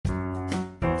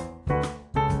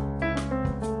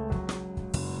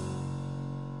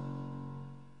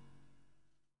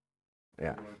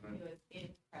Yeah. It was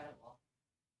incredible.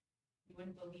 You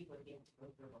wouldn't believe what he had to go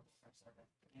through with the first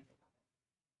service.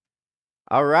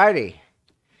 All righty.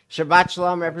 Shabbat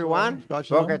Shalom, everyone. Shabbat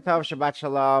Shalom. Boker Tov, Shabbat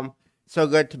Shalom. So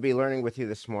good to be learning with you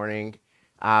this morning.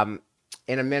 In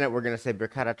a minute, we're going to say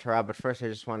Birkat Torah, but first I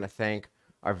just want to thank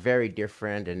our very dear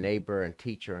friend and neighbor and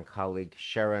teacher and colleague,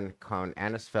 Sharon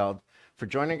Cohn-Anisfeld, for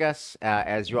joining us.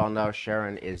 As you all know,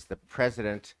 Sharon is the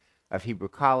president of Hebrew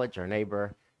College, our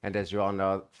neighbor, and as you all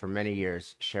know, for many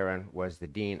years, Sharon was the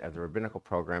dean of the rabbinical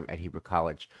program at Hebrew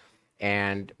College.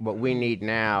 And what we need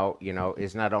now,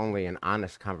 is not only an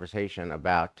honest conversation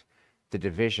about the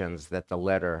divisions that the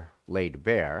letter laid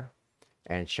bare,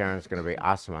 and Sharon's going to be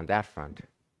awesome on that front,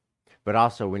 but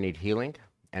also we need healing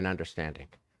and understanding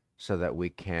so that we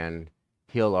can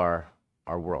heal our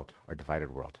world, our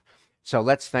divided world. So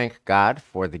let's thank God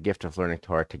for the gift of learning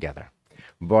Torah together.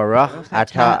 Baruch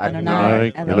atah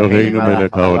Adonai Eloheinu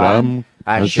melech haolam,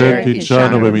 asher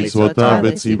קידשנו במצוותיו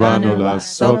וציוונו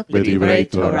לעסוק בדברי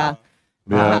תורה.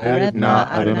 והערב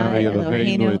נא אדוני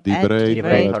אלוהינו את דברי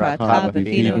תורתך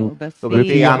בפינו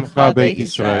ובפי עמך בית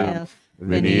ישראל,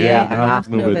 ונהיה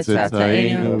אנחנו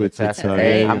וצאצאינו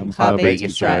וצאצאי עמך בית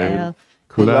ישראל,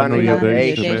 כולנו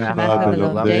יודעי שמך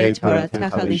ולומדי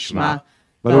תורתך לשמה.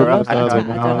 ברוך אתה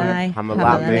אדוני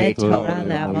המלמד תורה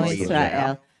לעמו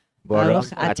ישראל. ברוך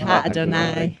אתה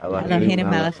אדוני אלוהינו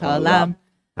מלך העולם,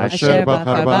 אשר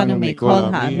בחר בנו מכל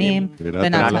העמים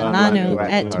ונתן לנו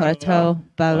את תורתו.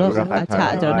 ברוך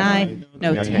אתה אדוני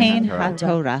נותן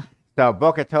התורה. So,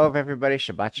 Boker Tov, everybody,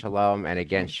 Shabbat Shalom, and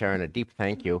again, Sharon, a deep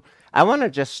thank you. I want to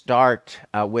just start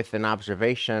with an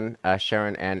observation,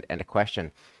 Sharon, and a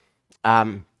question.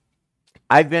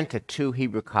 I've been to 2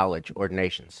 Hebrew College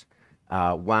ordinations,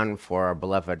 one for our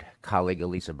beloved colleague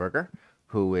Elisa Berger,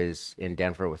 who is in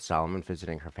Denver with Solomon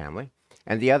visiting her family,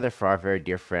 and the other for our very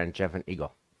dear friend Jevon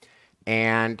Eagle.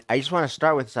 And I just want to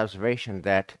start with this observation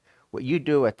that what you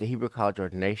do at the Hebrew College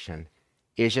ordination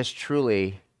is just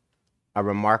truly a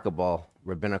remarkable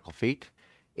rabbinical feat.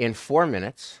 In 4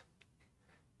 minutes,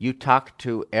 you talk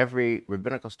to every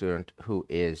rabbinical student who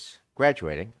is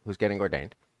graduating, who's getting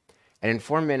ordained, and in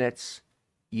 4 minutes,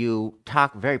 you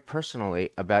talk very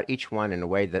personally about each one in a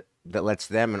way that lets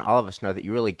them and all of us know that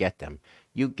you really get them.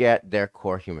 You get their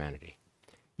core humanity.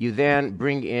 You then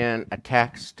bring in a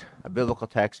text, a biblical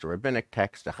text, a rabbinic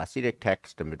text, a Hasidic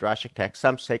text, a Midrashic text,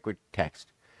 some sacred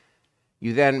text.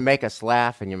 You then make us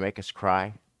laugh and you make us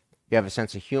cry. You have a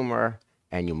sense of humor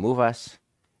and you move us,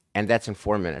 and that's in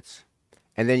 4 minutes.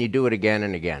 And then you do it again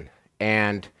and again.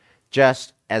 And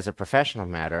just as a professional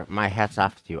matter, my hat's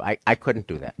off to you. I couldn't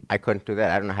do that. I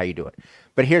don't know how you do it.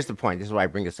 But here's the point. This is why I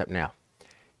bring this up now.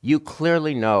 You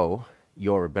clearly know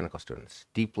your rabbinical students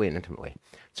deeply and intimately.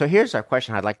 So here's our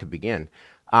question I'd like to begin.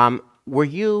 Were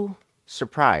you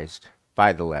surprised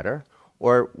by the letter,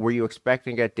 or were you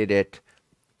expecting it? Did it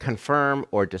confirm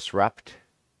or disrupt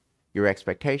your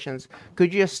expectations?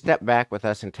 Could you just step back with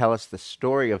us and tell us the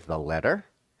story of the letter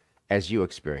as you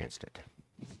experienced it?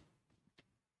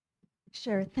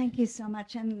 Sure. Thank you so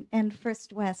much. And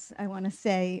first, Wes, I want to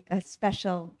say a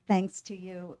special thanks to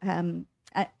you.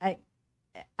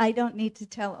 I don't need to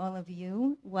tell all of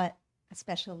you what a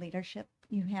special leadership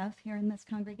you have here in this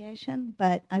congregation,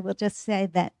 but I will just say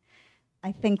that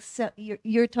I think so.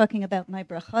 You're talking about my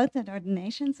brachot and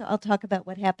ordination, so I'll talk about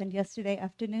what happened yesterday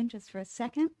afternoon just for a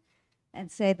second and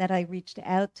say that I reached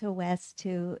out to Wes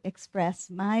to express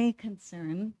my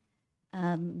concern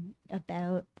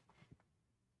about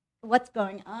what's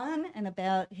going on and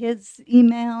about his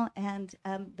email. And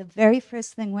the very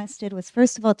first thing Wes did was,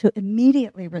 first of all, to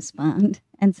immediately respond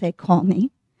and say, call me.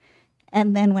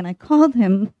 And then when I called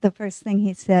him, the first thing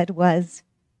he said was,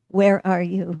 where are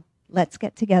you? Let's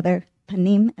get together,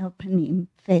 panim el panim,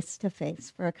 face to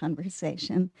face for a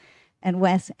conversation. And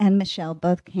Wes and Michelle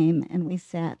both came and we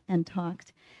sat and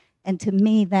talked. And to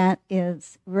me, that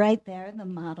is right there the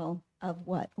model of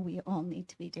what we all need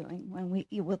to be doing.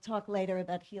 We'll talk later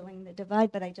about healing the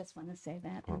divide, but I just want to say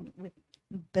that and with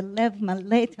belev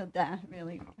malei todah,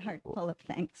 really heart full of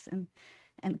thanks and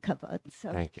kavod.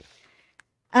 So Thank you.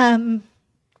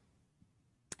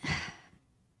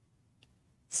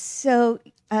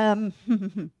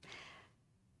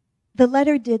 The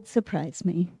letter did surprise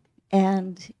me,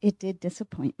 and it did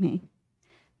disappoint me.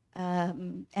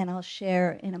 And I'll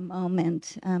share in a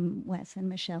moment. Wes and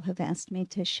Michelle have asked me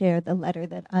to share the letter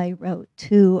that I wrote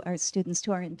to our students,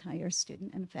 to our entire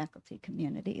student and faculty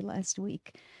community last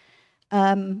week.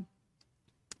 I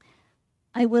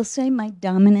will say my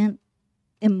dominant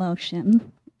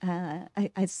emotion.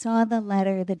 I saw the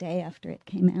letter the day after it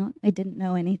came out. I didn't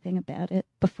know anything about it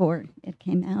before it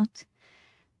came out.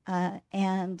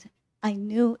 And I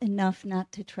knew enough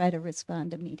not to try to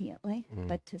respond immediately,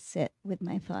 but to sit with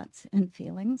my thoughts and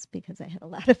feelings because I had a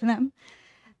lot of them.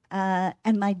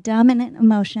 And my dominant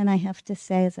emotion, I have to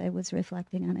say, as I was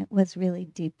reflecting on it, was really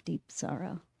deep, deep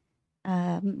sorrow.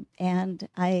 And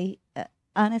I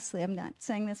honestly, I'm not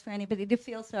saying this for anybody to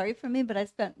feel sorry for me, but I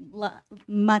spent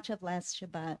much of last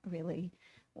Shabbat really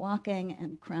walking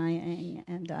and crying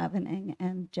and davening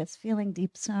and just feeling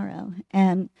deep sorrow.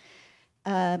 And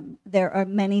there are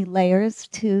many layers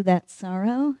to that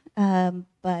sorrow,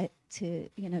 but to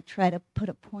try to put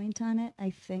a point on it,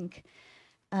 I think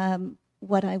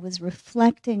what I was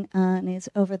reflecting on is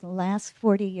over the last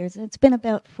 40 years, it's been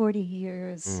about 40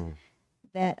 years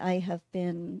that I have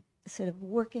been sort of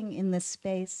working in the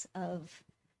space of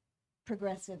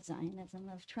progressive Zionism,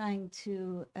 of trying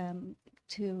to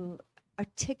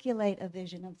articulate a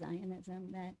vision of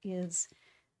Zionism that is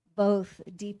both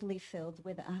deeply filled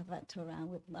with Ahavat Torah,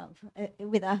 with love,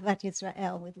 with Ahavat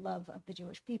Yisrael, with love of the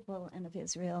Jewish people and of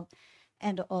Israel,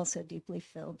 and also deeply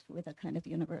filled with a kind of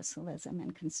universalism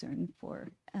and concern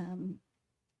for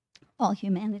all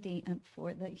humanity and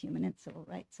for the human and civil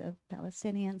rights of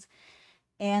Palestinians.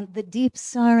 And the deep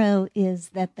sorrow is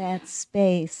that that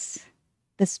space,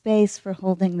 the space for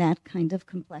holding that kind of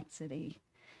complexity,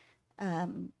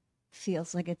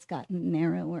 feels like it's gotten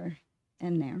narrower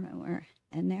and narrower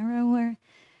and narrower,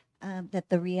 that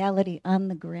the reality on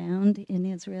the ground in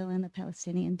Israel and the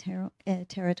Palestinian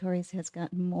territories has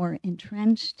gotten more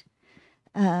entrenched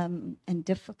and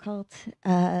difficult,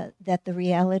 that the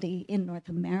reality in North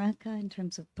America in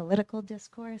terms of political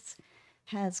discourse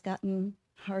has gotten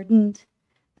hardened,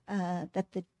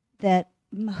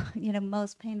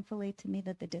 most painfully to me,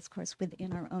 that the discourse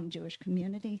within our own Jewish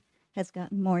community has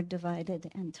gotten more divided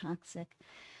and toxic,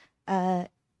 and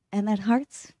that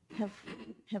hearts have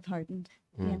hardened.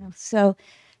 So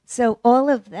all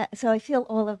of that. So I feel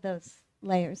all of those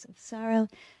layers of sorrow.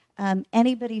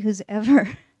 Anybody who's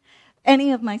ever,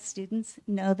 any of my students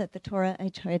know that the Torah I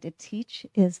try to teach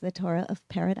is the Torah of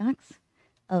paradox,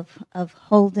 of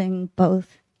holding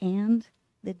both and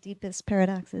the deepest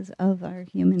paradoxes of our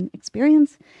human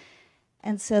experience.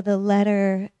 And so the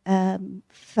letter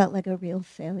felt like a real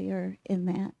failure in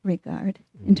that regard,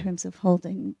 in terms of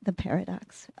holding the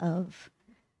paradox of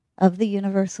the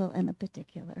universal and the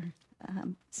particular.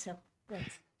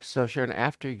 So Sharon,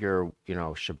 after your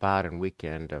Shabbat and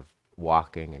weekend of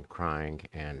walking and crying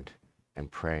and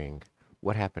praying,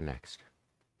 what happened next?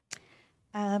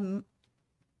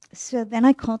 So then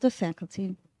I called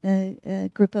a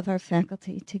group of our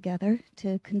faculty together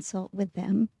to consult with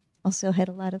them. Also had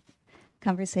a lot of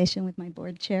conversation with my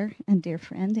board chair and dear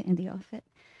friend, Andy Offit.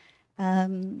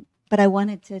 But I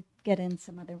wanted to get in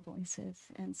some other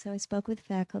voices. And so I spoke with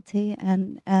faculty,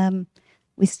 and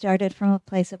we started from a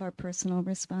place of our personal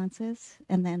responses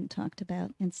and then talked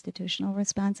about institutional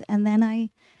response. And then I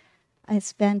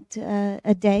spent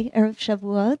a day, Erev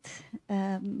Shavuot,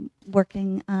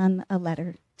 working on a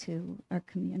letter to our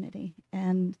community.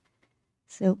 And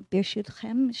so,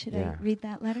 Birshutchem, should I read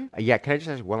that letter? Yeah, can I just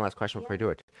ask one last question before I do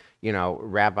it?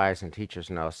 Rabbis and teachers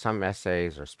know some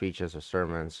essays or speeches or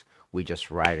sermons we just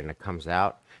write and it comes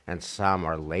out, and some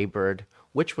are labored.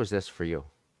 Which was this for you?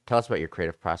 Tell us about your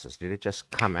creative process. Did it just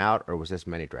come out, or was this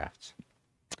many drafts?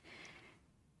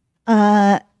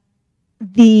 The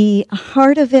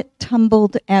heart of it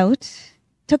tumbled out.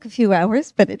 Took a few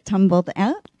hours, but it tumbled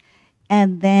out.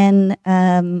 And then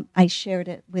I shared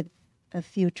it with a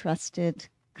few trusted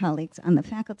colleagues on the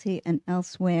faculty and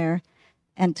elsewhere,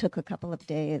 and took a couple of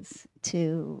days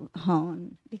to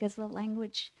hone, because the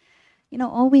language,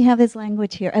 all we have is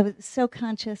language here. I was so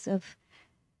conscious of,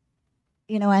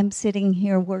 I'm sitting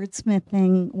here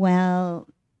wordsmithing while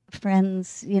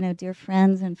friends, dear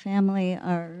friends and family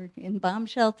are in bomb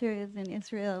shelters in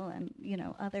Israel, and,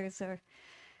 others are,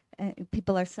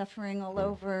 people are suffering all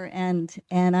over, and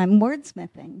I'm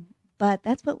wordsmithing. But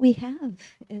that's what we have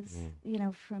is,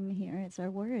 from here is our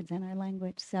words and our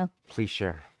language. So please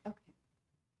share. Okay.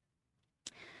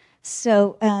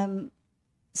 So,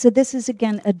 so this is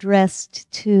again addressed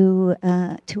to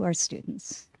our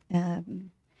students.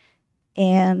 And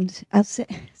I'll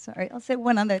say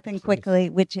one other thing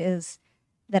quickly, which is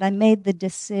that I made the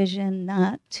decision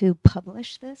not to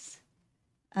publish this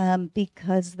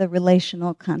because the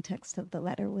relational context of the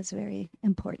letter was very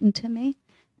important to me.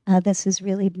 This is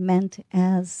really meant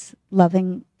as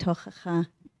loving tochacha,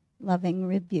 loving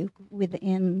rebuke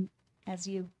within, as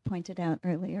you pointed out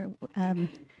earlier,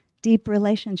 deep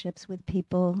relationships with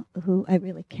people who I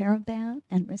really care about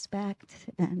and respect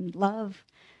and love.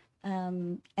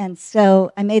 And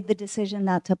so I made the decision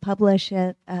not to publish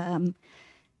it.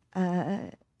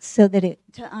 so that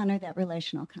to honor that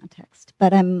relational context.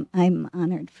 But I'm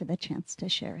honored for the chance to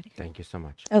share it here. Thank you so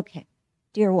much. Okay,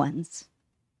 dear ones,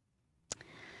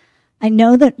 I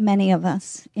know that many of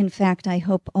us, in fact, I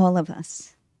hope all of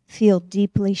us, feel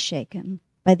deeply shaken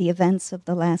by the events of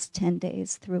the last 10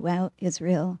 days throughout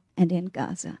Israel and in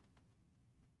Gaza.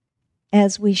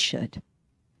 As we should.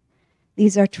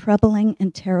 These are troubling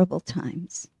and terrible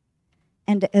times.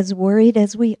 And as worried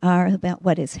as we are about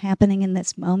what is happening in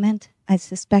this moment, I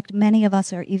suspect many of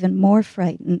us are even more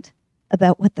frightened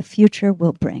about what the future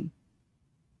will bring.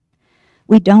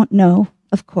 We don't know,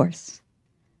 of course,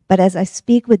 but as I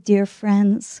speak with dear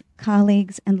friends,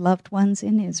 colleagues, and loved ones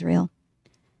in Israel,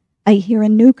 I hear a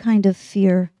new kind of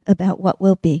fear about what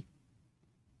will be,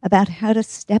 about how to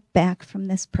step back from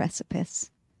this precipice,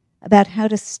 about how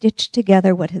to stitch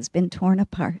together what has been torn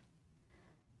apart,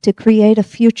 to create a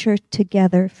future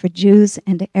together for Jews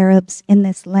and Arabs in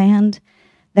this land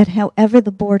that, however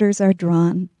the borders are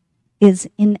drawn, is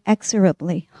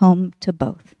inexorably home to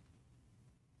both.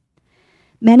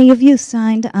 Many of you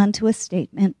signed onto a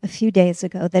statement a few days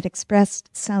ago that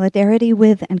expressed solidarity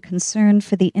with and concern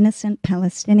for the innocent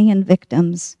Palestinian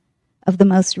victims of the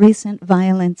most recent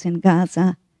violence in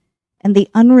Gaza and the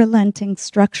unrelenting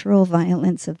structural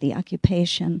violence of the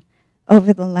occupation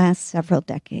over the last several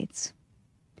decades.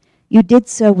 You did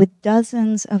so with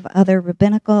dozens of other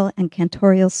rabbinical and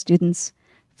cantorial students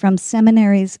from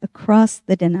seminaries across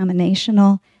the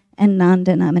denominational and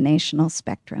non-denominational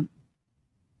spectrum.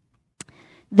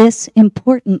 This,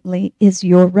 importantly, is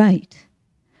your right.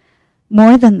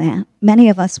 More than that, many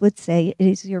of us would say it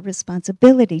is your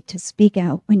responsibility to speak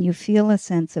out when you feel a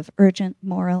sense of urgent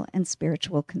moral and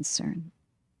spiritual concern.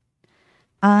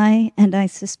 I, and I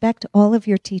suspect all of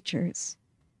your teachers,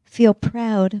 feel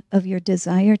proud of your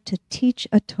desire to teach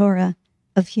a Torah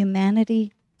of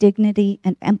humanity, dignity,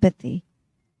 and empathy,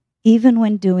 even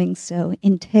when doing so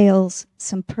entails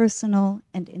some personal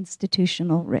and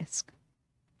institutional risk.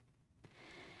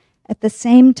 At the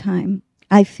same time,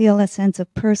 I feel a sense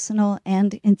of personal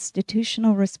and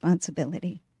institutional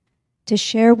responsibility to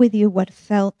share with you what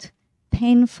felt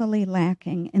painfully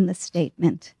lacking in the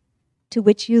statement, to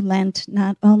which you lent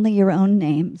not only your own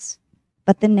names,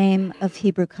 but the name of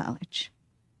Hebrew College.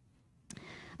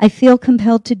 I feel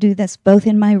compelled to do this both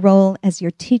in my role as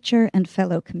your teacher and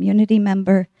fellow community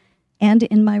member and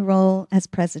in my role as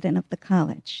president of the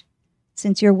college,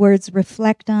 since your words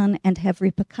reflect on and have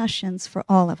repercussions for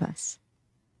all of us.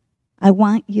 I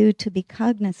want you to be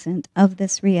cognizant of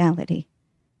this reality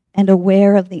and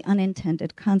aware of the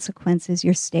unintended consequences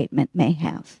your statement may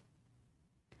have.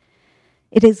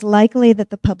 It is likely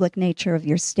that the public nature of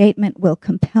your statement will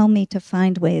compel me to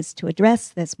find ways to address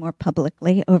this more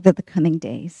publicly over the coming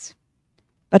days.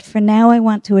 But for now, I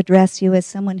want to address you as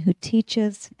someone who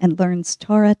teaches and learns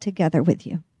Torah together with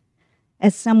you,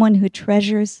 as someone who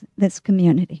treasures this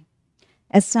community,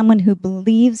 as someone who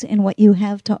believes in what you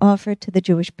have to offer to the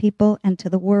Jewish people and to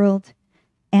the world,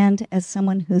 and as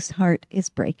someone whose heart is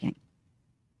breaking.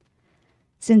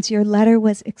 Since your letter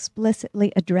was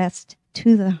explicitly addressed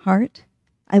to the heart,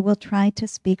 I will try to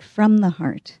speak from the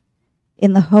heart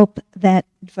in the hope that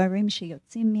dvarim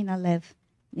sheyotzim min halev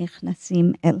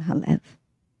nichnasim el halev,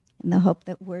 in the hope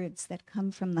that words that come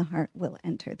from the heart will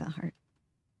enter the heart.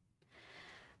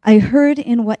 I heard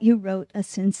in what you wrote a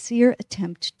sincere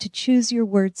attempt to choose your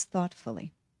words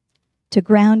thoughtfully, to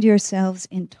ground yourselves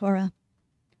in Torah,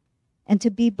 and to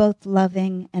be both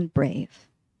loving and brave.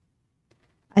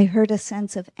 I heard a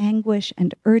sense of anguish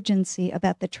and urgency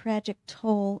about the tragic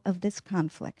toll of this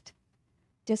conflict,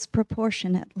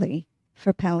 disproportionately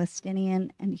for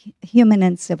Palestinian and human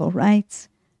and civil rights,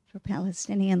 for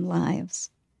Palestinian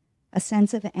lives, a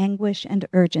sense of anguish and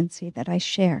urgency that I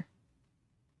share.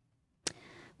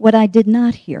 What I did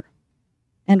not hear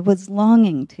and was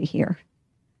longing to hear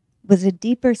was a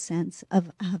deeper sense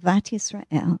of Ahavat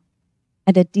Yisrael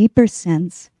and a deeper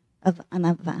sense of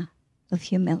anava, of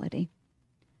humility.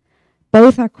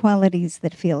 Both are qualities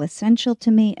that feel essential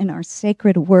to me in our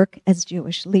sacred work as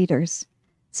Jewish leaders.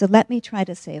 So let me try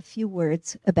to say a few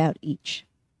words about each.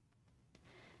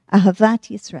 Ahavat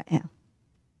Yisrael.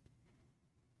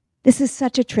 This is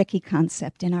such a tricky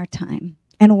concept in our time,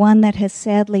 and one that has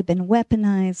sadly been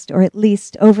weaponized or at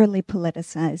least overly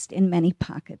politicized in many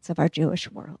pockets of our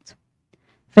Jewish world.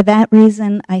 For that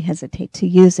reason, I hesitate to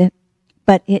use it,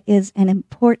 but it is an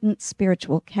important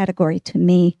spiritual category to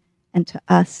me and to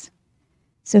us.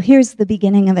 So here's the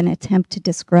beginning of an attempt to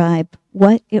describe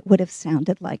what it would have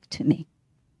sounded like to me.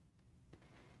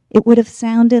 It would have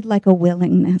sounded like a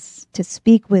willingness to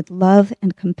speak with love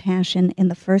and compassion in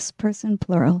the first person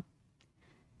plural,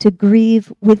 to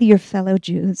grieve with your fellow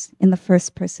Jews in the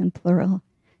first person plural,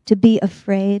 to be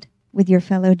afraid with your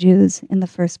fellow Jews in the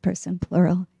first person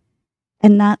plural,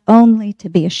 and not only to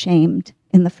be ashamed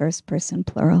in the first person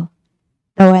plural,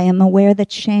 though I am aware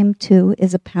that shame too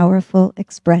is a powerful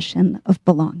expression of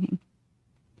belonging.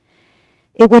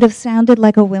 It would have sounded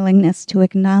like a willingness to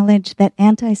acknowledge that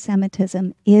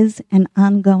anti-Semitism is an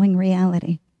ongoing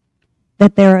reality,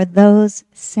 that there are those,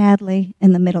 sadly,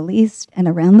 in the Middle East and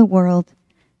around the world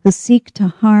who seek to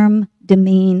harm,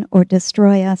 demean, or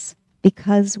destroy us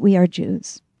because we are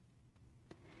Jews.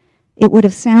 It would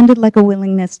have sounded like a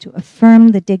willingness to affirm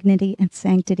the dignity and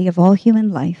sanctity of all human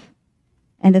life,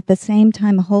 and at the same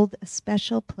time hold a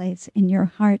special place in your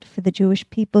heart for the Jewish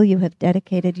people you have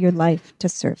dedicated your life to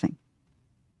serving.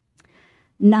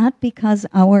 Not because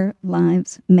our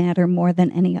lives matter more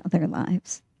than any other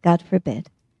lives, God forbid,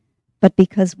 but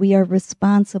because we are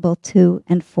responsible to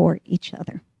and for each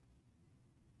other.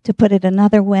 To put it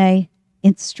another way,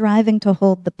 in striving to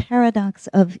hold the paradox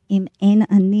of im ein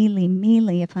ani li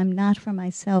mili, if I'm not for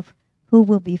myself, who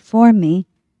will be for me?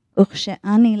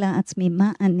 Uchshe'ani la'atzmi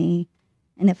ma'ani,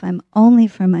 and if I'm only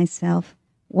for myself,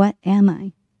 what am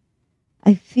I?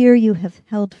 I fear you have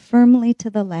held firmly to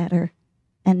the latter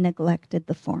and neglected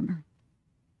the former.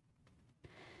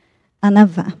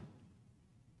 Anava.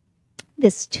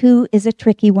 This too is a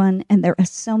tricky one, and there are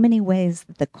so many ways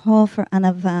that the call for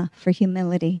anava, for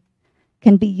humility,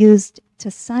 can be used to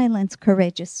silence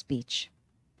courageous speech.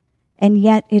 And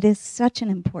yet it is such an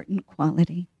important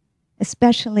quality,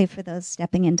 especially for those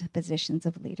stepping into positions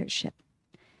of leadership,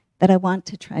 that I want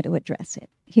to try to address it.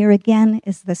 Here again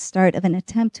is the start of an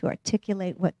attempt to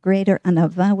articulate what greater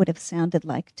anava would have sounded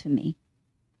like to me.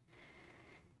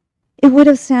 It would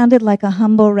have sounded like a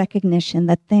humble recognition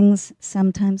that things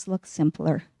sometimes look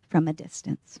simpler from a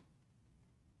distance.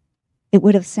 It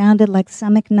would have sounded like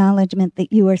some acknowledgement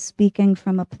that you are speaking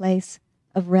from a place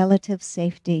of relative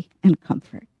safety and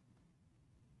comfort.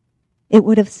 It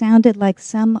would have sounded like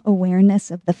some awareness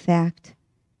of the fact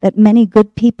that many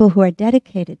good people who are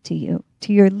dedicated to you,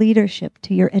 to your leadership,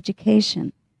 to your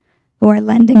education, who are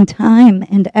lending time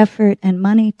and effort and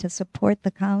money to support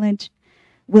the college,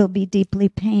 will be deeply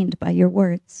pained by your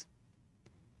words.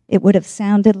 It would have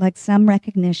sounded like some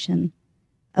recognition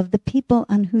of the people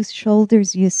on whose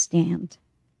shoulders you stand,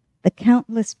 the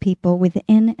countless people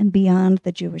within and beyond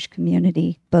the Jewish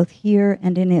community, both here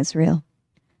and in Israel,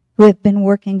 who have been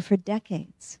working for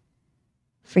decades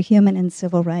for human and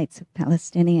civil rights of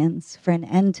Palestinians, for an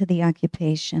end to the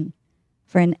occupation,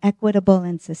 for an equitable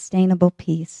and sustainable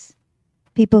peace,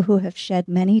 people who have shed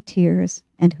many tears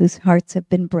and whose hearts have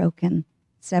been broken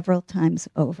several times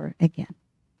over again.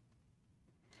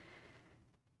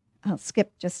 I'll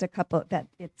skip just a couple, that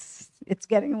it's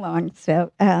getting long.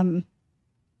 So I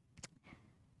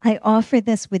offer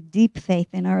this with deep faith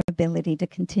in our ability to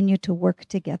continue to work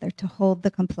together to hold the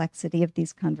complexity of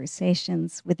these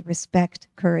conversations with respect,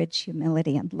 courage,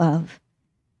 humility, and love,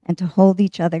 and to hold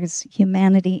each other's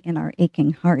humanity in our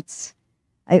aching hearts.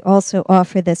 I also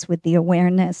offer this with the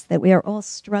awareness that we are all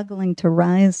struggling to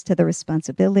rise to the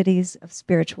responsibilities of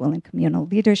spiritual and communal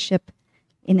leadership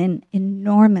in an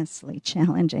enormously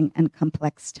challenging and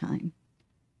complex time.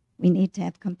 We need to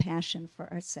have compassion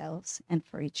for ourselves and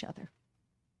for each other.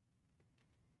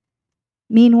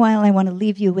 Meanwhile, I want to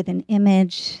leave you with an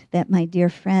image that my dear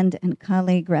friend and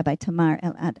colleague, Rabbi Tamar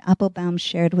Elad Applebaum,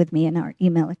 shared with me in our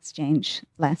email exchange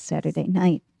last Saturday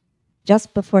night.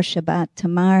 Just before Shabbat,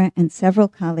 Tamar and several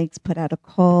colleagues put out a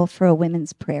call for a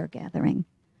women's prayer gathering.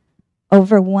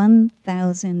 Over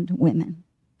 1,000 women,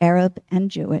 Arab and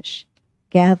Jewish,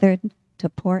 gathered to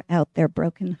pour out their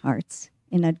broken hearts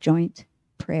in a joint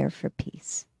prayer for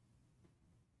peace.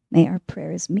 May our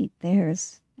prayers meet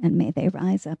theirs, and may they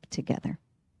rise up together.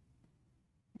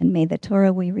 And may the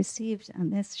Torah we received on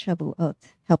this Shavuot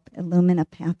help illumine a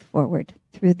path forward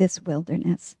through this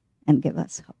wilderness and give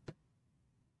us hope.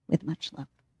 With much love.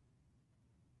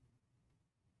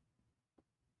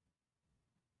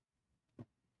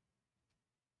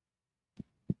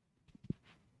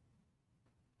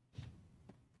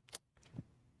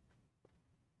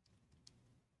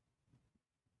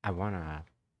 I want to,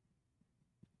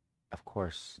 of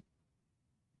course,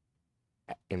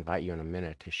 invite you in a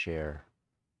minute to share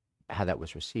how that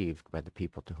was received by the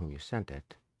people to whom you sent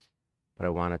it. But I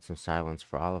wanted some silence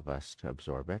for all of us to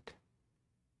absorb it.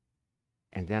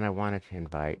 And then I wanted to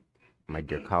invite my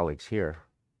dear colleagues here,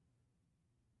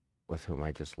 with whom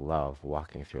I just love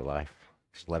walking through life.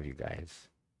 Just love you guys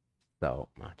so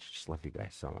much. Just love you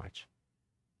guys so much.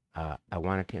 I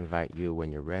wanted to invite you,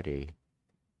 when you're ready,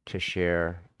 to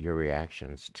share your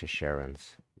reactions to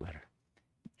Sharon's letter.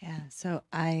 Yeah, so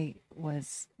I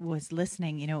was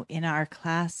listening, in our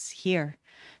class here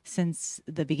since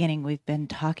the beginning we've been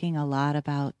talking a lot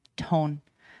about tone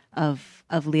of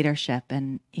leadership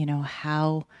and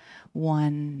how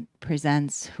one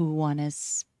presents who one is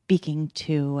speaking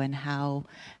to and how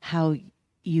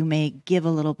you may give a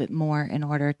little bit more in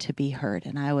order to be heard.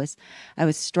 And I was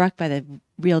struck by the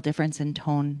real difference in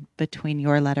tone between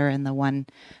your letter and the one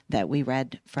that we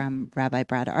read from Rabbi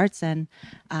Brad Artson,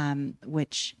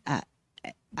 which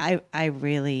I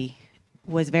really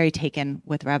was very taken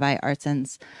with Rabbi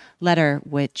Artson's letter,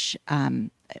 which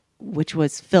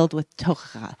was filled with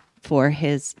tochacha for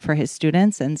his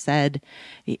students, and said,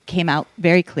 it came out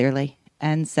very clearly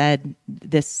and said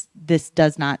this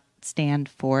does not stand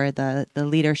for the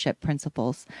leadership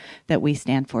principles that we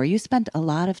stand for. You spent a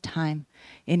lot of time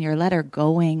in your letter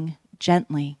going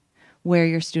gently where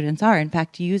your students are. In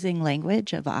fact, using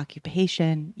language of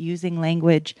occupation, using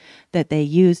language that they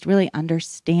used, really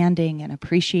understanding and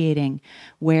appreciating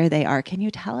where they are. Can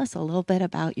you tell us a little bit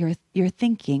about your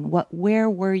thinking? Where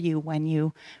were you when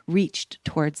you reached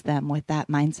towards them with that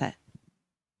mindset?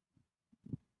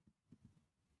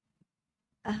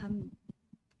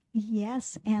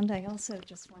 Yes, and I also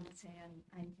just want to say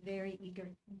I'm very eager,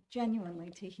 genuinely,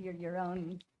 to hear your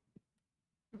own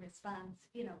response.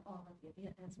 All of it,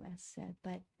 as Wes said,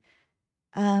 but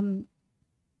I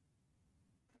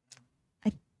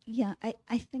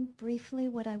think briefly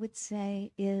what I would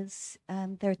say is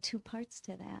there are two parts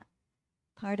to that.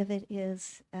 Part of it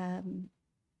is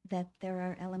that there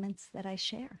are elements that I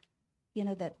share.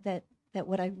 That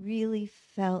what I really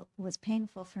felt was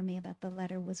painful for me about the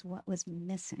letter was what was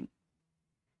missing.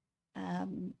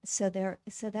 So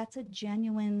that's a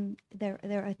genuine. There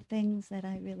are things that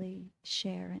I really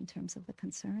share in terms of the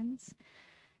concerns.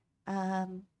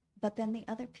 But then the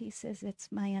other piece is it's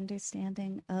my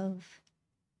understanding of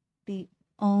the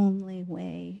only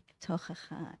way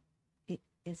tochacha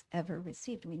is ever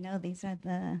received. We know this is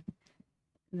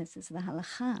the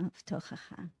halacha of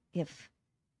tochacha. If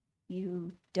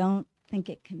you don't think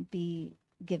it can be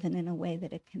given in a way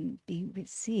that it can be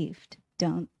received,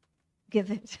 don't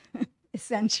give it,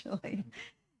 essentially.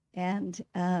 And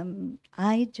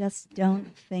I just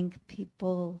don't think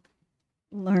people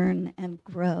learn and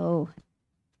grow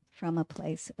from a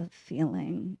place of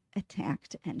feeling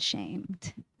attacked and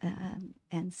shamed.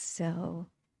 And so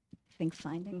I think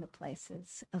finding the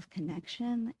places of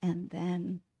connection and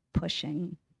then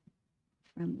pushing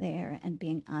from there and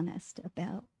being honest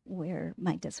about where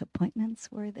my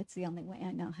disappointments were, that's the only way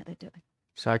I know how to do it.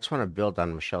 So I just want to build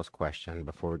on Michelle's question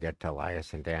before we get to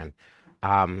Elias and Dan.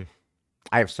 I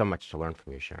have so much to learn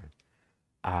from you, Sharon.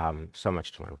 So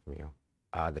much to learn from you.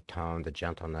 The tone, the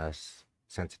gentleness,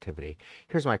 sensitivity.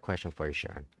 Here's my question for you,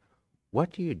 Sharon.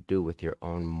 What do you do with your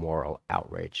own moral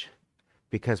outrage?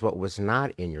 Because what was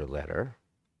not in your letter,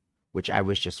 which I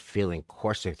was just feeling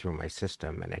coursing through my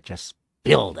system and it just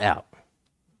spilled out,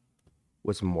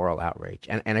 was moral outrage.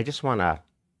 And I just want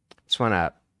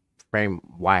to frame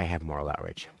why I have moral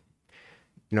outrage.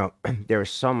 There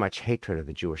is so much hatred of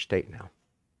the Jewish state now.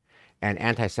 And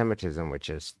anti-Semitism,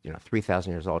 which is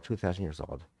 3,000 years old, 2,000 years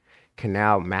old, can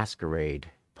now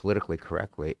masquerade politically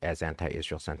correctly as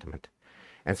anti-Israel sentiment.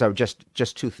 And so just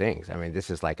two things. I mean, this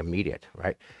is like immediate,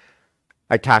 right?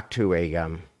 I talked to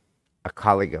a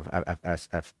colleague of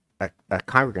a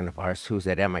congregant of ours who's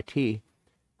at MIT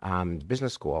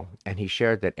business school, and he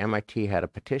shared that MIT had a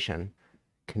petition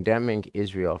condemning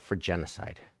Israel for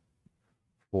genocide,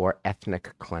 for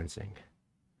ethnic cleansing,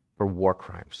 for war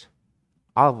crimes,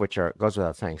 all of which goes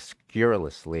without saying,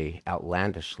 scurrilously,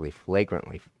 outlandishly,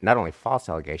 flagrantly, not only false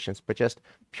allegations, but just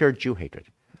pure Jew hatred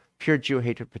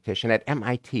petition at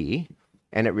MIT,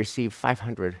 and it received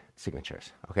 500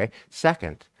 signatures, okay?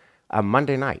 Second,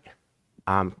 Monday night,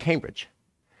 Cambridge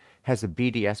has a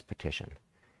BDS petition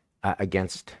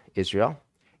against Israel,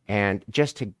 and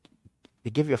just to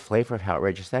give you a flavor of how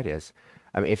outrageous that is,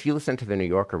 I mean, if you listen to the New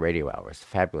Yorker radio hours,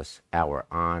 fabulous hour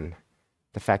on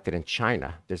the fact that in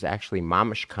China, there's actually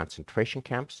mamish concentration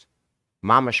camps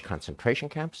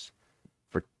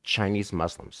for Chinese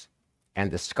Muslims.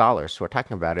 And the scholars who are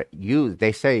talking about it,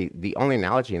 they say the only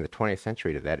analogy in the 20th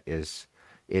century to that is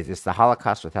it's the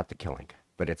Holocaust without the killing.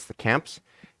 But it's the camps,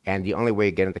 and the only way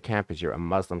you get into camp is you're a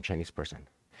Muslim Chinese person.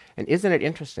 And isn't it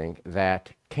interesting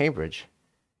that Cambridge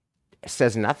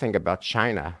says nothing about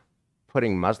China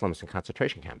putting Muslims in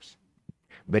concentration camps?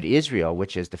 But Israel,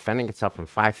 which is defending itself from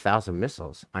 5,000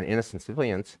 missiles on innocent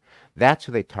civilians, that's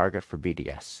who they target for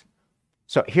BDS.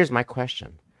 So here's my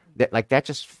question. That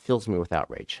just fills me with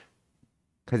outrage,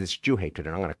 because it's Jew hatred,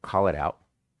 and I'm going to call it out.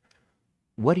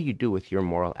 What do you do with your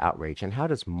moral outrage, and how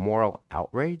does moral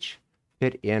outrage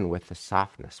fit in with the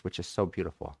softness, which is so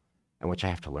beautiful and which I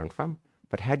have to learn from?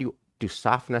 But how do you do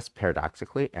softness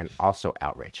paradoxically and also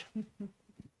outrage?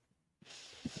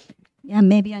 Yeah,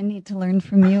 maybe I need to learn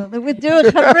from you. With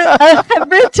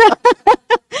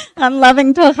on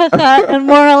loving tochacha and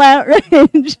moral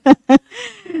outrage.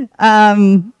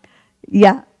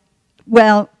 Yeah,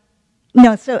 well,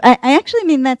 no, so I actually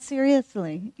mean that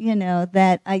seriously,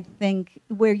 that I think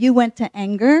where you went to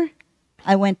anger,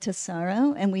 I went to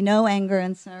sorrow, and we know anger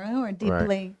and sorrow are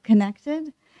deeply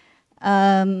connected.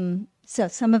 So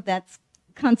some of that's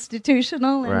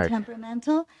constitutional and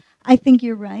temperamental. I think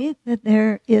you're right that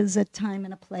there is a time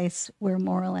and a place where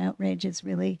moral outrage is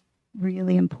really,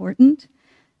 really important.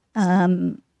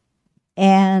 And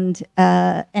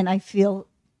I feel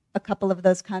a couple of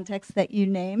those contexts that you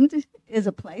named is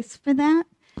a place for that.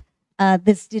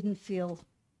 This didn't feel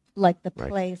like the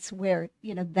place where,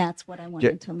 that's what I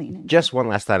wanted to lean into. Just one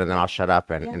last thought, and then I'll shut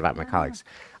up and invite my colleagues.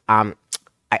 I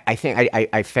think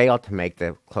I failed to make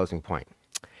the closing point.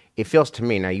 It feels to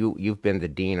me, now you've been the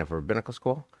dean of a rabbinical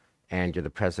school, and you're the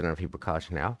president of Hebrew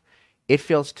College now. It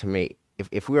feels to me,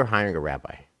 if we were hiring a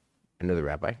rabbi, another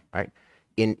rabbi, right,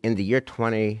 in the year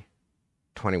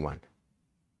 2021,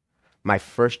 my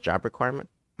first job requirement,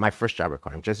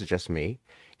 just me,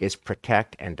 is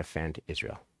protect and defend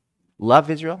Israel.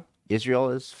 Love Israel. Israel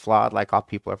is flawed like all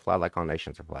people are flawed, like all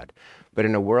nations are flawed. But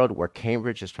in a world where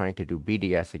Cambridge is trying to do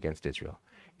BDS against Israel,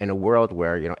 in a world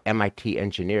where MIT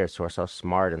engineers who are so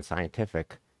smart and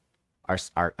scientific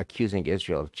are accusing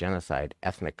Israel of genocide,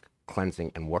 ethnic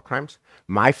cleansing, and war crimes,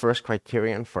 my first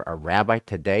criterion for a rabbi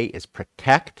today is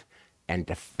protect and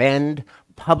defend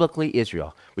publicly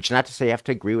Israel, which is not to say you have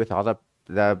to agree with all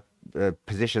the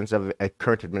positions of a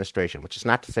current administration, which is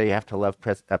not to say you have to love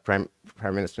Prime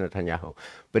Minister Netanyahu,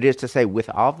 but it is to say with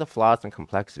all the flaws and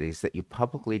complexities that you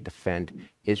publicly defend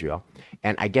Israel.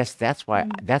 And I guess that's why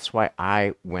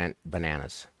I went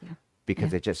bananas. Yeah.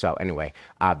 Because it just, so anyway,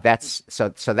 that's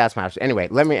my, anyway,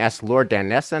 let me ask Lord Dan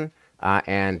Nessen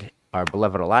and our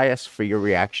beloved Elias for your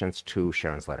reactions to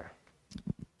Sharon's letter.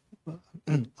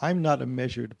 I'm not a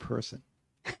measured person,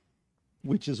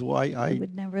 which is why I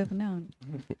would never have known.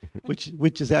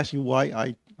 which is actually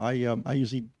why I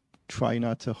usually try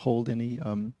not to hold any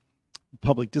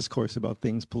public discourse about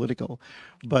things political.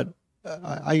 But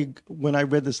when I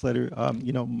read this letter,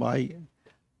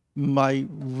 my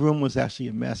room was actually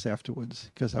a mess afterwards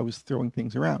because I was throwing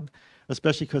things around,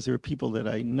 especially because there were people that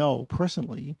I know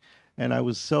personally, and I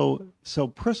was so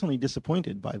personally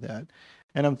disappointed by that.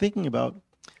 And I'm thinking one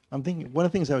of the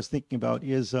things I was thinking about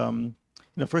is,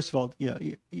 first of all,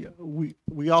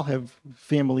 we all have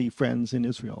family, friends in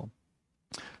Israel,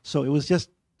 so it was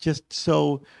just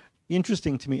so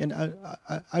interesting to me. And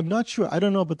I'm not sure, I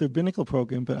don't know about the rabbinical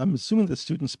program, but I'm assuming the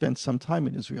students spent some time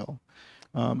in Israel.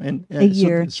 And a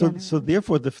year, so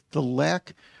therefore the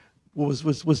lack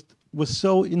was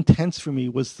so intense for me,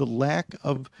 was the lack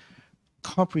of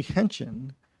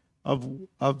comprehension of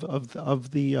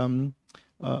the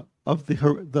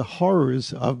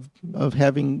horrors of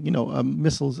having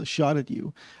missiles shot at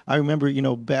you. I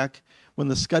remember back when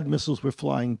the Scud missiles were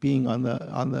flying, being on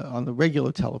the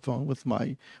regular telephone with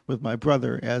my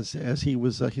brother as he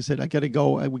was he said, I got to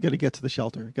go, we got to get to the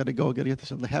shelter, got to get to the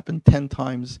shelter. It happened 10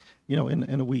 times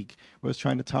in a week. I was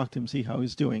trying to talk to him, see how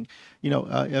he's doing.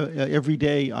 Every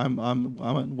day I'm on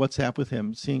WhatsApp with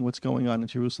him, seeing what's going on in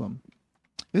Jerusalem.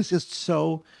 It's just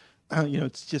so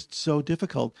it's just so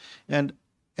difficult. And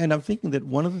I'm thinking that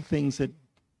one of the things that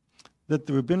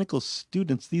the rabbinical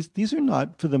students, these are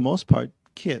not, for the most part,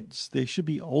 kids. They should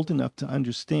be old enough to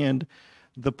understand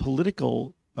the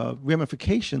political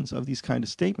ramifications of these kind of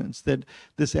statements, that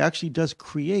this actually does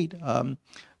create a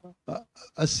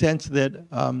sense that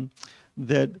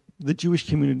the Jewish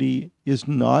community is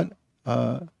not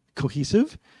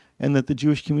cohesive, and that the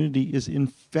Jewish community is in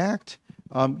fact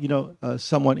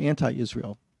somewhat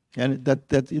anti-Israel. And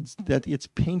that it's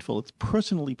painful. It's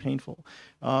personally painful.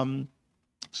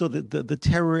 So the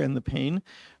terror and the pain,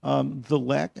 the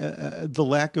lack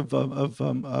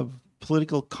of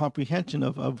political comprehension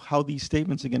of how these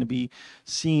statements are going to be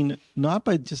seen, not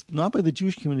by the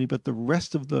Jewish community, but the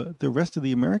rest of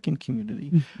the American community.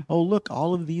 Mm-hmm. Oh, look,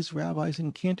 all of these rabbis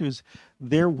and cantors,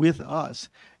 they're with us,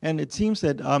 and it seems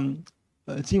that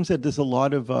there's a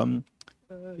lot of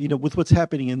with what's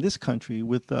happening in this country,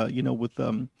 with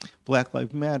Black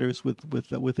Lives Matters,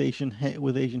 with Asian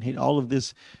hate, all of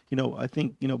this, I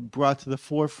think brought to the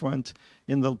forefront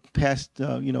in the past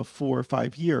 4 or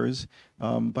 5 years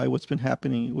by what's been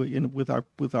happening with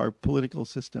our political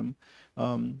system.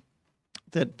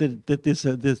 that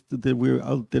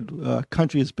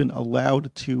country has been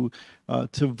allowed to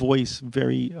voice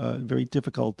very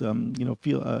difficult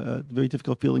very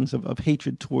difficult feelings of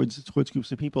hatred towards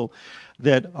groups of people,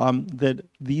 that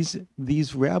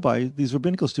these rabbis, these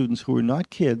rabbinical students who are not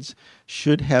kids,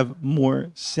 should have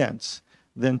more sense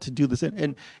than to do this.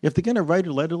 And if they're going to write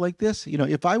a letter like this,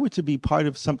 if I were to be part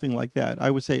of something like that, I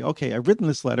would say, okay, I've written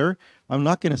this letter. I'm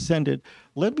not going to send it.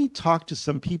 Let me talk to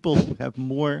some people who have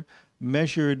more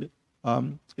measured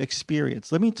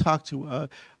experience. Let me talk to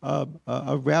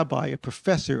a rabbi, a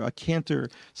professor, a cantor,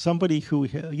 somebody who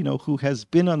has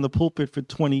been on the pulpit for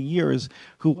 20 years,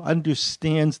 who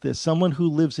understands this, someone who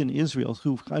lives in Israel,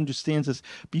 who understands this.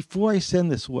 Before I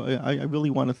send this, I really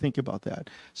want to think about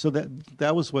that. So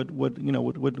that was what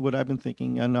I've been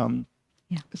thinking. And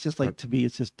it's just like, to me,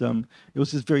 it's just it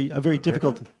was just a very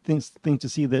difficult thing to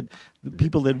see, that the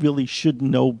people that really should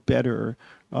know better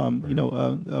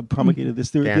promulgated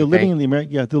this. They're living in the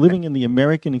they're living in the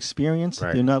American experience.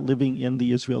 Right. They're not living in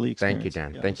the Israeli experience. Thank you,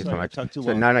 Dan. Yeah, Thank you so sorry, I much. talked too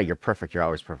So, long. no, you're perfect. You're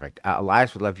always perfect.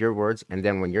 Elias would love your words. And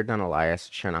then when you're done, Elias,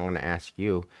 Shen, I'm going to ask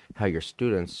you how your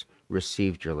students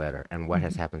received your letter and what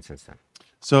has happened since then.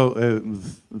 So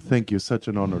thank you. Such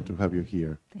an honor to have you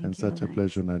here, Thank and you, such a Elias.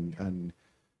 pleasure. And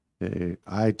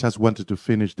I just wanted to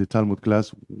finish the Talmud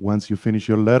class. Once you finish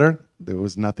your letter, there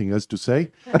was nothing else to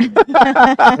say.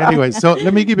 Anyway, so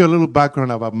let me give you a little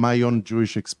background about my own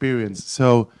Jewish experience.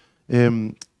 So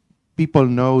people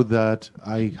know that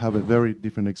I have a very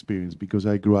different experience because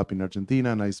I grew up in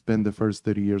Argentina and I spent the first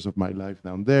 30 years of my life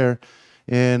down there.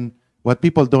 And what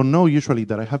people don't know usually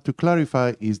that I have to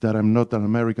clarify is that I'm not an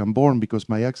American born, because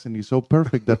my accent is so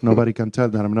perfect that nobody can tell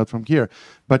that I'm not from here.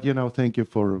 But, thank you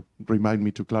for reminding me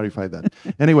to clarify that.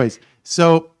 Anyways,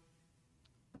 so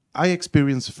I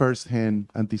experienced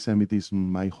firsthand anti-Semitism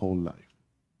my whole life,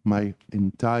 my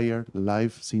entire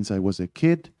life since I was a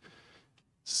kid.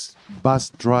 Bus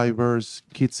drivers,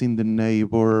 kids in the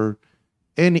neighbor,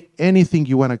 anything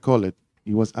you want to call it,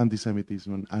 it was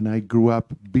anti-Semitism. And I grew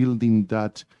up building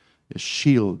that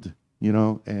shield,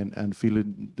 and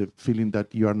feeling that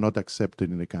you are not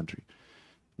accepted in the country.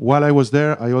 While I was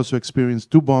there, I also experienced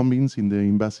 2 bombings in the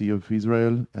Embassy of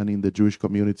Israel and in the Jewish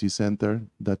Community Center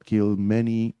that killed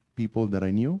many people that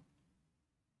I knew.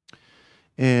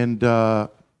 And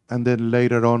then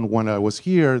later on, when I was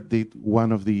here,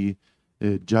 one of the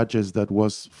judges that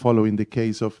was following the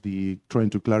case of trying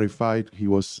to clarify it, he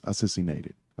was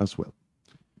assassinated as well.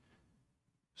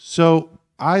 So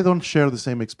I don't share the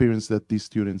same experience that these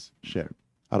students share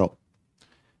at all.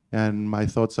 And my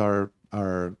thoughts are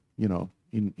in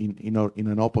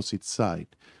an opposite side,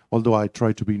 although I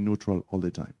try to be neutral all the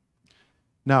time.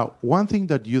 Now, one thing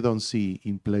that you don't see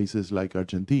in places like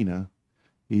Argentina,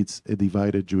 it's a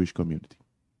divided Jewish community,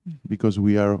 because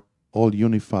we are all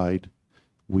unified,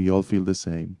 we all feel the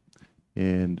same,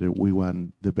 and we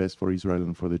want the best for Israel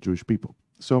and for the Jewish people.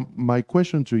 So my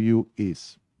question to you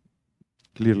is,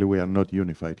 clearly we are not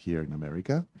unified here in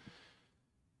America.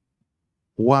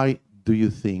 Why do you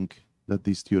think that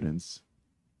these students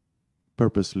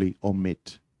purposely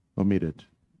omitted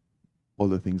all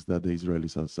the things that the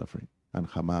Israelis are suffering, and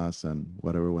Hamas and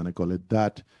whatever you want to call it?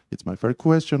 That, it's my first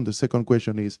question. The second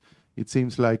question is, it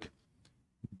seems like,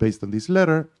 based on this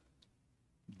letter,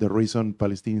 the reason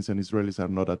Palestinians and Israelis are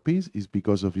not at peace is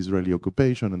because of Israeli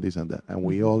occupation and this and that. And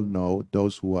we all know,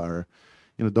 those who are,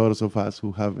 those of us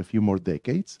who have a few more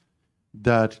decades,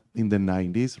 that in the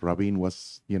 90s, Rabin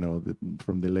was,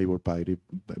 from the Labor Party,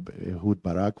 Ehud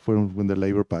Barak from the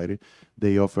Labor Party.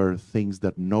 They offer things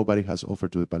that nobody has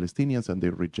offered to the Palestinians, and they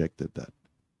rejected that.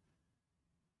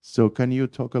 So can you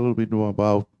talk a little bit more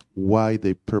about why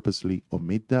they purposely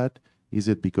omit that? Is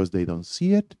it because they don't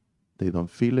see it, they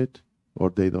don't feel it,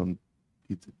 or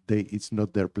it's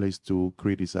not their place to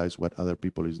criticize what other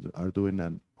people are doing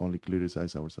and only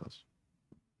criticize ourselves?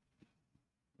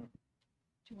 Do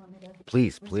you want me to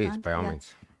Please, respond? by all Yeah.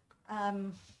 means.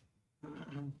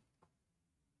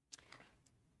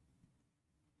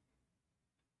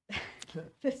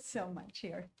 There's so much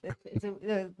here.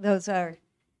 Those are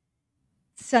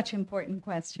such important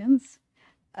questions.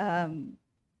 I'm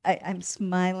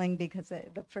smiling because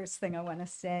the first thing I want to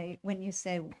say, when you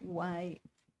say why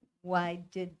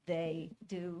did they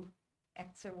do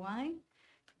X or Y?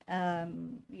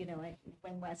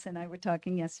 When Wes and I were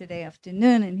talking yesterday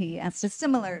afternoon, and he asked a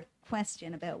similar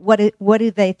question about what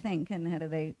do they think and how do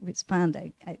they respond.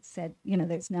 I said,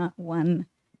 there's not one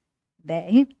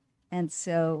they, and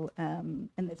so and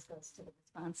this goes to the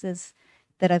responses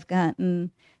that I've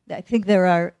gotten. I think there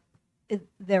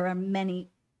are many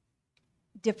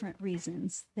different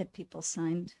reasons that people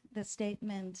signed the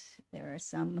statement. There are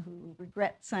some who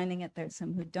regret signing it. There's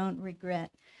some who don't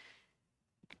regret.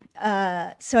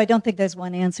 So I don't think there's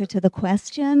one answer to the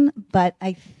question, but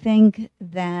I think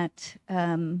that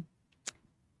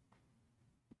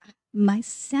my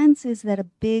sense is that a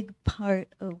big part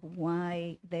of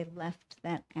why they left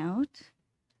that out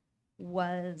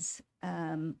was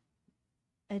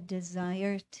a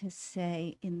desire to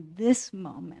say, in this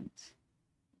moment,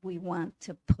 we want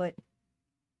to put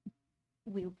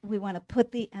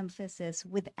the emphasis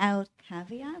without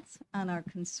caveats on our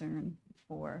concern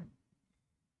for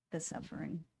the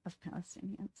suffering of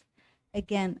Palestinians.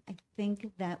 Again, I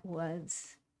think that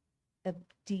was a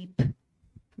deep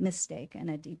mistake and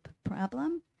a deep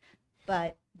problem,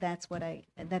 but that's what I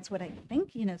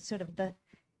think. You know, sort of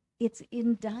it's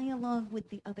in dialogue with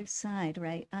the other side,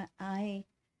 right? I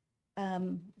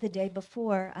the day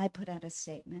before, I put out a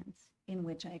statement in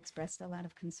which I expressed a lot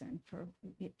of concern for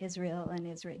Israel and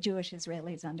Jewish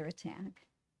Israelis under attack,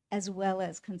 as well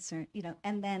as concern, you know,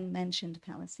 and then mentioned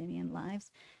Palestinian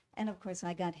lives. And of course,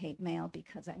 I got hate mail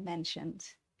because I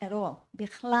mentioned at all,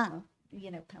 bichlal, you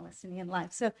know, Palestinian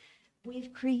lives. So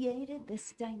we've created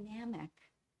this dynamic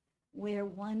where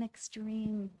one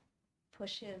extreme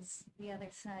pushes the other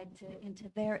side into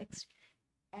their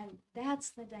and that's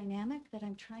the dynamic that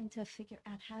I'm trying to figure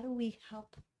out. How do we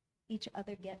help each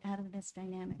other get out of this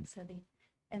dynamic?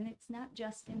 And it's not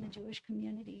just in the Jewish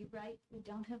community, right? We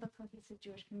don't have a cohesive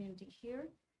Jewish community here.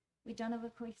 We don't have a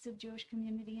cohesive Jewish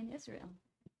community in Israel.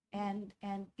 And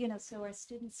you know, so our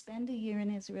students spend a year in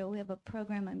Israel. We have a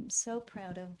program I'm so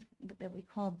proud of that we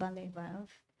call Balei Vav,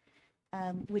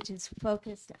 which is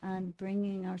focused on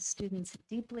bringing our students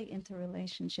deeply into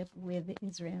relationship with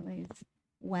Israelis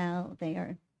while they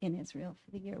are in Israel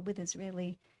for the year, with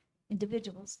Israeli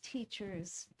individuals,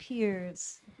 teachers,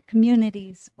 peers,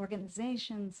 communities,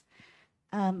 organizations.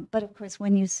 But of course,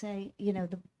 when you say, you know,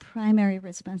 the primary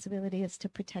responsibility is to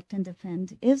protect and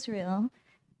defend Israel,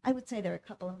 I would say there are a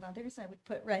couple of others I would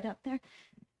put right up there.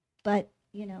 But,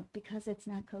 you know, because it's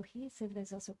not cohesive,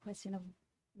 there's also a question of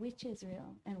which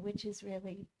Israel and which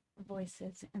Israeli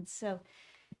voices. And so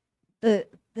the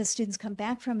students come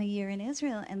back from a year in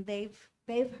Israel and they've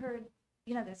heard,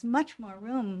 you know, there's much more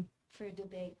room for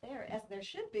debate there, as there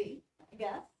should be, I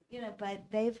guess, you know, but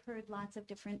they've heard lots of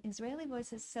different Israeli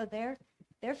voices. So they're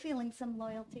feeling some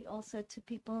loyalty also to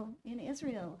people in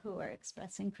Israel who are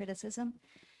expressing criticism.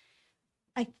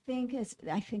 I think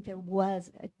there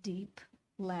was a deep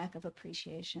lack of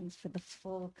appreciation for the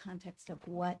full context of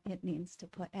what it means to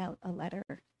put out a letter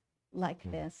like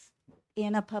this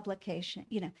in a publication.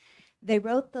 You know, they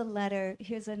wrote the letter.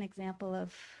 Here's an example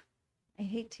of, I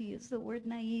hate to use the word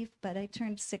naive, but I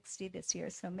turned 60 this year,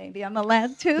 so maybe I'm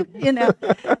allowed to, you know.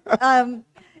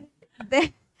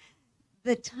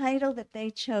 The title that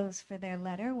they chose for their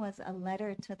letter was A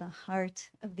Letter to the Heart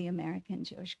of the American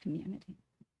Jewish Community.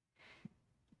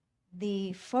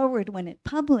 The Forward, when it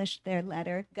published their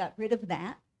letter, got rid of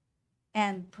that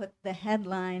and put the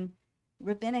headline,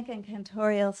 Rabbinic and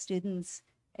Cantorial Students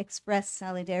Express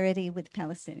Solidarity with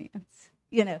Palestinians,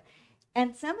 you know.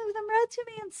 And some of them wrote to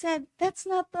me and said, that's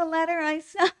not the letter I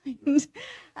signed.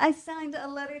 I signed a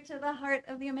letter to the heart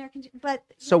of the American Jew. But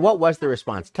so what was the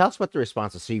response? Tell us what the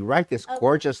response is. So you write this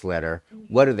gorgeous letter.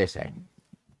 What do they say?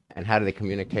 And how do they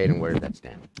communicate, and where does that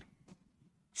stand?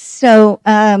 So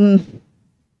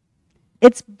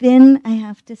it's been, I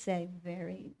have to say,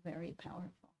 very, very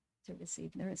powerful to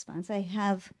receive the response. I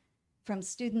have from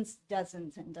students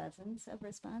dozens and dozens of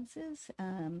responses,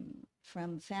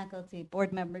 from faculty,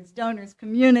 board members, donors,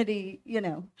 community, you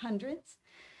know, hundreds.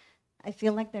 I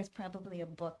feel like there's probably a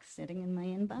book sitting in my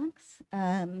inbox.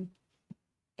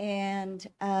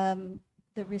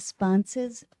 The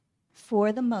responses,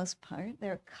 for the most part,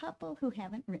 there are a couple who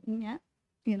haven't written yet,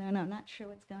 you know, and I'm not sure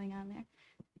what's going on there.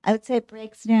 I would say it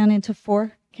breaks down into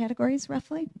 4 categories,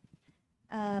 roughly.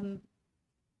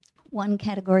 One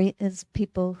category is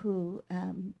people who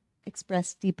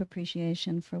express deep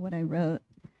appreciation for what I wrote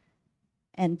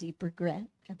and deep regret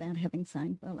about having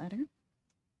signed the letter.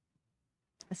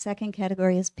 A second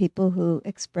category is people who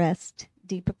expressed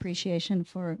deep appreciation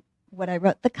for what I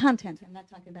wrote, the content. I'm not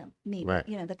talking about me, right. But,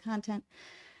 you know, the content,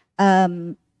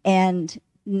 and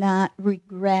not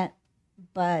regret,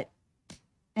 but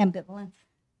ambivalence,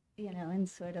 you know, and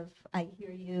sort of, I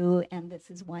hear you, and this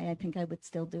is why I think I would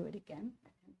still do it again.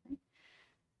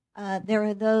 There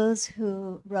are those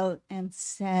who wrote and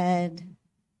said,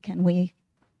 can we,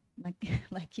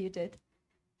 like you did,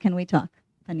 can we talk?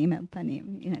 Panim el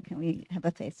panim, you know, can we have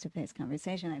a face-to-face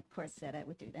conversation? I, of course, said I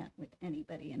would do that with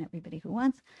anybody and everybody who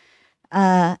wants.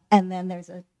 And then there's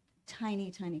a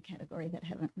tiny, tiny category that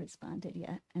haven't responded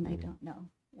yet, and I don't know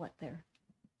what they're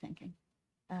thinking.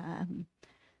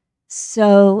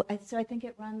 So I think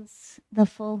it runs the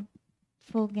full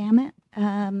gamut,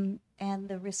 and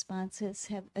the responses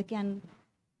have, again,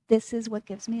 this is what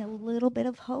gives me a little bit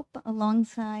of hope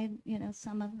alongside,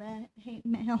 some of the hate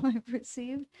mail I've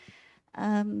received.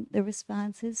 The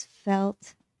responses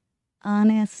felt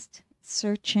honest,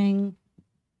 searching,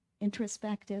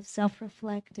 introspective,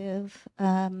 self-reflective,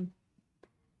 and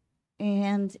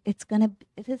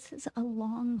this is a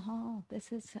long haul.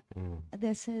 This is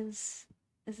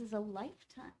a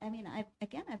lifetime. I mean,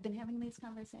 I've been having these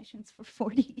conversations for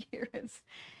 40 years.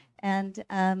 And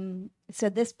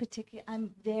so I'm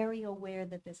very aware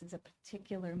that this is a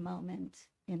particular moment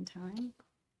in time.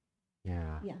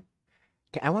 Yeah. Yeah.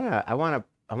 Okay, I want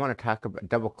to talk about,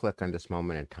 double click on this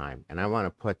moment in time, and I want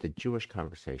to put the Jewish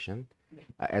conversation,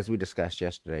 as we discussed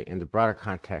yesterday, in the broader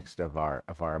context of our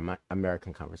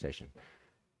American conversation.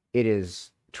 It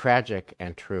is tragic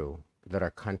and true that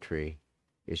our country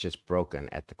is just broken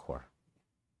at the core,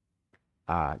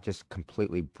 just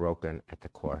completely broken at the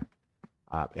core.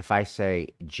 If I say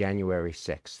January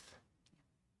 6th,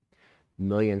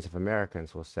 millions of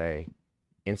Americans will say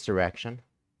insurrection,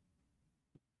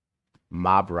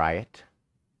 mob riot,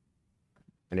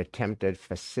 an attempted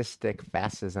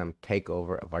fascism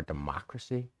takeover of our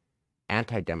democracy,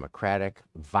 anti-democratic,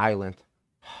 violent,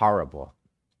 horrible,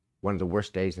 one of the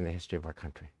worst days in the history of our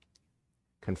country.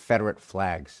 Confederate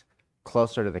flags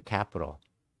closer to the Capitol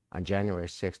on January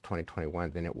 6,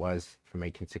 2021 than it was from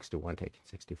 1861 to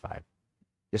 1865.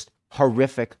 Just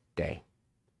horrific day.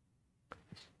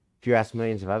 If you ask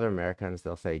millions of other Americans,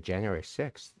 they'll say January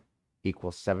 6th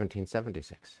equals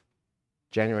 1776.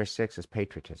 January 6th is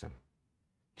patriotism.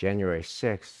 January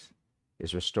 6th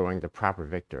is restoring the proper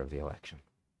victor of the election.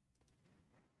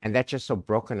 And that's just so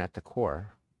broken at the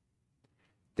core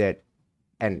that,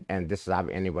 and this is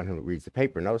anyone who reads the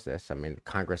paper knows this. I mean,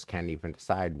 Congress can't even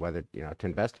decide whether, to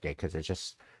investigate, because it's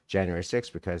just January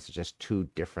 6th, because it's just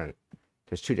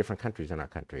there's two different countries in our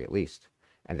country at least,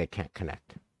 and they can't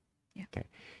connect. Yeah. Okay.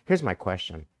 Here's my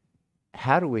question.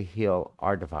 How do we heal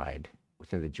our divide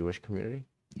within the Jewish community?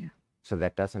 Yeah. So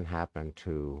that doesn't happen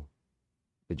to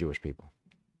the Jewish people?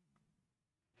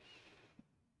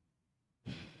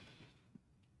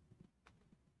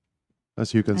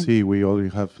 As you can see, we only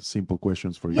have simple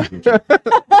questions for you.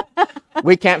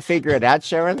 We can't figure it out,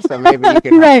 Sharon, so maybe you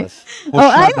can help Right. us.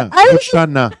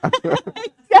 Hoshana.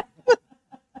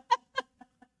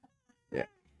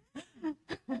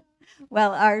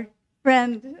 Well, our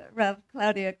friend Rav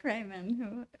Claudia Kramen,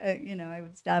 who I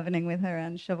was davening with her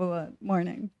on Shavuot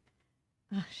morning,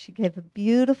 she gave a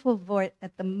beautiful vort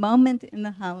at the moment in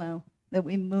the Hallel that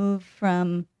we move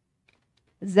from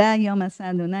Zeh Yom Aseh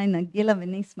Adonai Nagila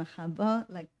v'nismacha bo,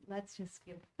 like let's just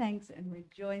give thanks and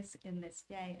rejoice in this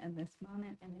day and this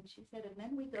moment. And then she said, and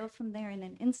then we go from there in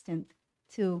an instant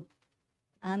to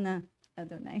Ana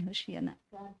Adonai Hoshiana.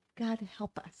 God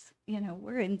help us.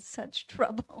 We're in such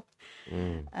trouble.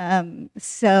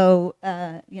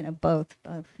 Both.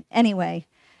 Anyway,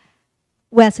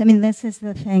 Wes, I mean, this is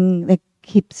the thing that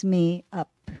keeps me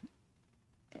up.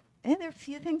 And there are a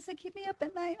few things that keep me up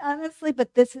at night, honestly,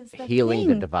 but this is the Healing thing.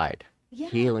 the divide. Yeah,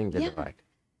 Healing the divide.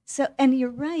 So, and you're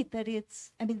right that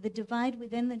the divide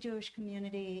within the Jewish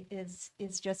community is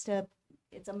just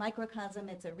it's a microcosm,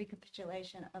 it's a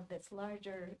recapitulation of this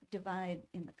larger divide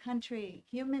in the country,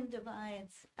 human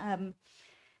divides.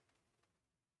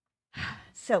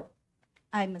 So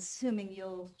I'm assuming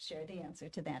you'll share the answer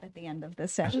to that at the end of the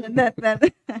session.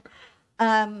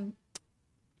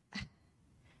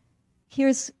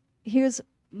 Here's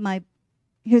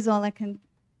all I can,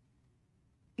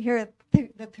 here are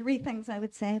the three things I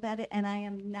would say about it, and I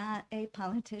am not a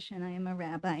politician, I am a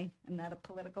rabbi, I'm not a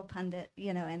political pundit,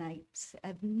 and I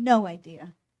have no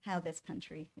idea how this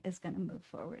country is going to move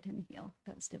forward and heal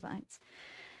those divides.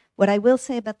 What I will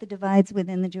say about the divides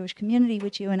within the Jewish community,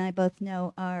 which you and I both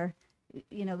know are,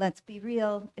 let's be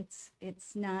real, it's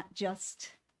not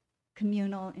just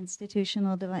communal,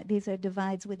 institutional divide. These are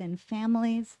divides within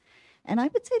families. And I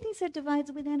would say these are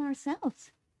divides within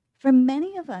ourselves. For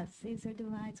many of us, these are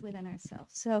divides within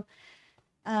ourselves. So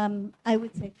I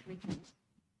would say three things.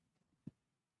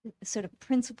 Sort of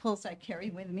principles I carry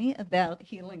with me about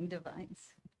healing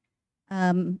divides.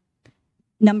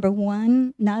 Number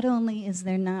one, not only is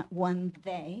there not one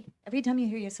they, every time you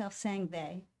hear yourself saying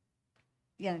they,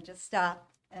 just stop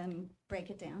and break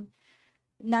it down.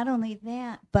 Not only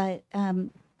that, but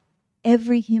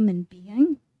every human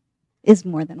being is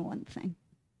more than one thing.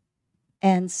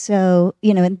 And so,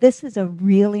 and this is a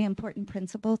really important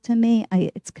principle to me.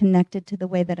 It's connected to the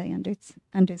way that I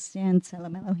understand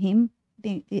Tselem Elohim,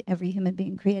 every human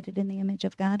being created in the image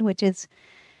of God, which is,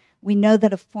 we know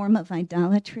that a form of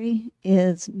idolatry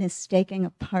is mistaking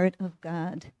a part of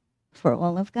God for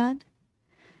all of God.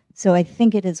 So I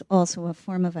think it is also a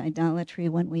form of idolatry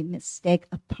when we mistake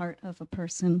a part of a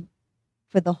person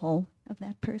for the whole of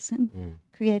that person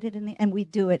created and we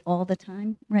do it all the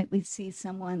time, right? We see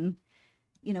someone,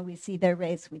 we see their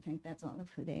race, we think that's all of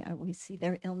who they are. We see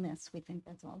their illness, we think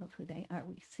that's all of who they are.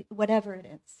 We see whatever it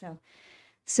is.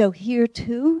 So here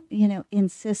too,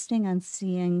 insisting on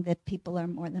seeing that people are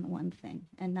more than one thing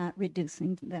and not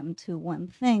reducing them to one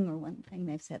thing or one thing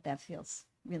they've said, that feels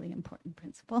really important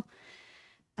principle.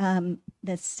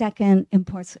 The second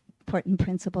important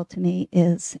principle to me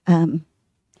is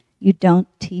you don't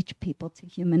teach people to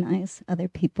humanize other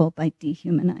people by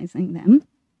dehumanizing them.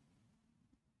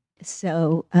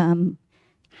 So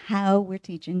how we're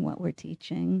teaching what we're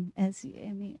teaching,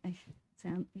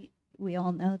 we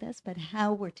all know this, but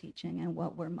how we're teaching and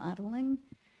what we're modeling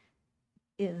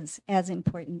is as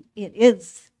important. It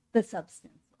is the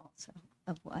substance also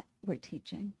of what we're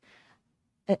teaching.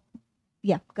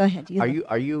 Yeah, go ahead.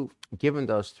 Are you given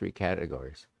those three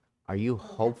categories? Are you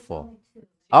hopeful?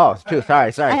 Oh, two.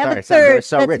 Sorry. I have a So third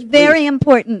so that's Rich, very please,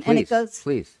 important, and please, it goes.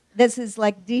 Please, This is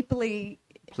like deeply,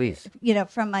 please.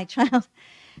 from my child.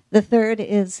 The third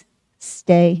is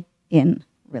stay in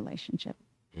relationship.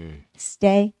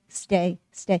 Stay.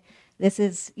 This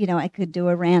is, I could do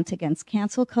a rant against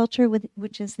cancel culture,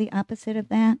 which is the opposite of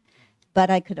that. But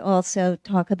I could also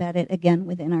talk about it again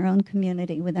within our own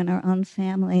community, within our own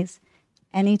families.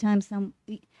 Anytime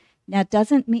now it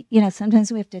doesn't mean,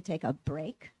 sometimes we have to take a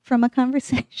break from a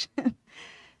conversation,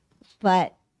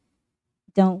 but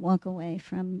don't walk away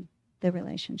from the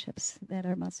relationships that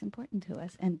are most important to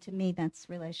us. And to me, that's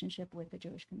relationship with the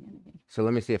Jewish community. So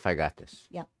let me see if I got this.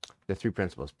 Yeah. The three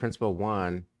principles. Principle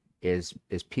one is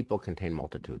people contain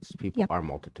multitudes. People Yep. are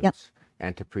multitudes. Yep.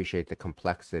 And to appreciate the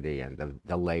complexity and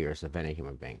the layers of any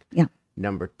human being. Yeah.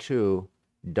 Number two,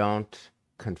 don't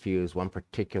confuse one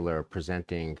particular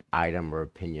presenting item or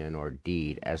opinion or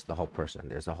deed as the whole person.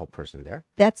 There's a whole person there.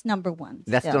 That's number one.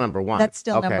 That's still number one. That's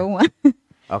still Okay. number one.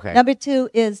 Okay. Number two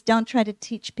is don't try to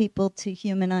teach people to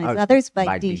humanize others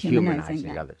by dehumanizing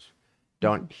them. others.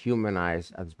 Don't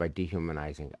humanize others by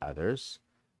dehumanizing others.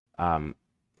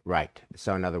 Right.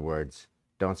 So in other words,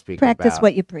 don't speak Practice about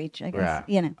what you preach, I guess.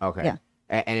 Okay. Yeah.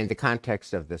 And in the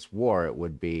context of this war, it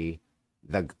would be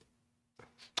the.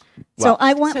 So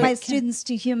I want So my can- students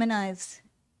to humanize.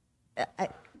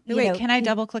 Wait, can I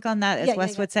double click on that, as Yeah,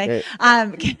 Wes yeah. would say?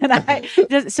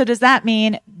 So does that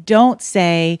mean don't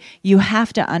say you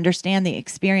have to understand the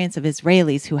experience of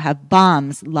Israelis who have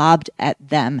bombs lobbed at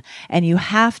them, and you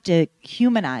have to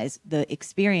humanize the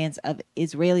experience of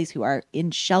Israelis who are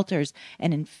in shelters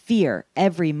and in fear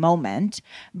every moment,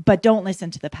 but don't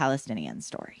listen to the Palestinian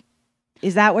story?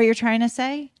 Is that what you're trying to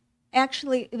say?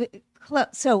 Actually,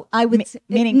 so I would say,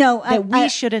 Meaning no. that we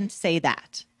shouldn't say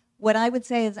that. What I would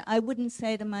say is I wouldn't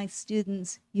say to my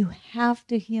students, you have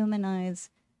to humanize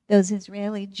those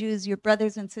Israeli Jews, your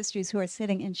brothers and sisters who are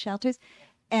sitting in shelters,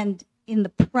 and in the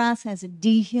process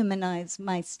dehumanize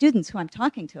my students who I'm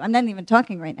talking to. I'm not even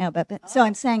talking right now about that. So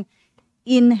I'm saying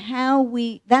in how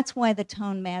that's why the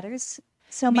tone matters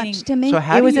so Meaning- much to me. So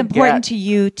how It do was you important get- to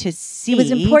you to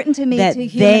see important to me that to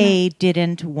they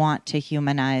didn't want to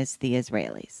humanize the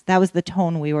Israelis. That was the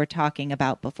tone we were talking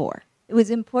about before. It was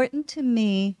important to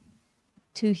me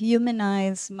to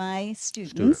humanize my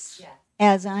students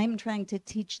as I'm trying to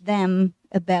teach them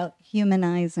about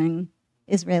humanizing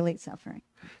Israeli suffering.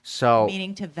 So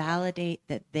Meaning to validate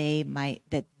that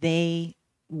they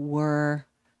were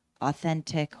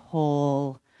authentic,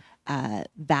 whole,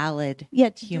 valid Yeah,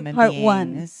 to do human part beings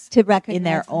one, to recognize in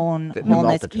their them. own The wholeness,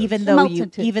 multitudes. even The though you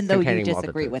multitudes. Containing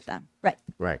disagree multitudes. with them. Right.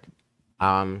 right.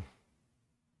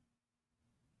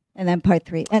 And then part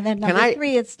three. And then Can number I-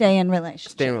 three is stay in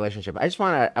relationship. Stay in relationship.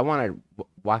 I want to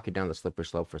walk you down the slippery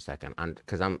slope for a second,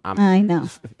 because I'm I know.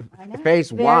 I know.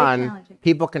 phase Very one. challenging.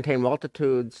 People contain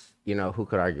multitudes. Who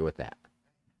could argue with that?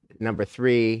 Number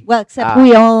three. Well, except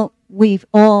we've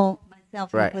all,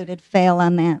 myself Right. included, fail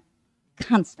on that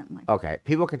constantly. Okay,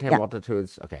 people contain Yeah.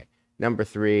 multitudes. Okay, number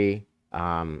three. Stay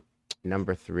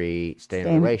in Stay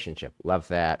in- relationship. Love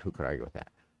that. Who could argue with that?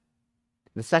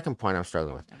 The second point I'm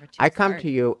struggling with. Number two I is come hard. to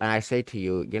you and I say to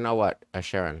you, you know what,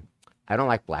 Sharon, I don't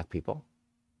like black people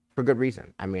for good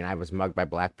reason. I mean, I was mugged by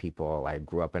black people. I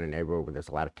grew up in a neighborhood where there's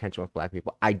a lot of tension with black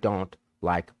people. I don't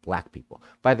like black people.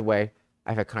 By the way,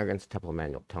 I've had congregants at Temple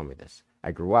Emmanuel tell me this.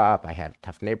 I grew up, I had a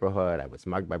tough neighborhood, I was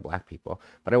mugged by black people,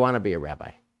 but I want to be a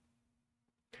rabbi.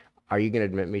 Are you going to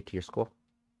admit me to your school?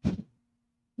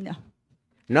 No.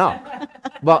 No.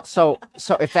 Well, so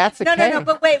if that's the No, case. no,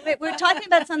 but wait, we're talking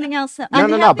about something else. No,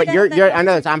 I'm no, happy but to you're, have that I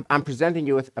know this. I'm presenting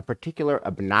you with a particular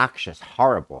obnoxious,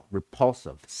 horrible,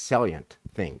 repulsive, salient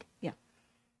thing. Yeah.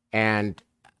 And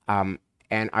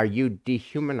are you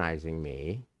dehumanizing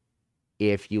me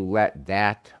if you let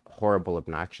that horrible,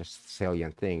 obnoxious,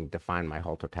 salient thing define my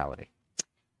whole totality?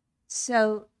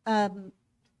 So,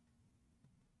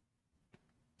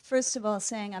 first of all,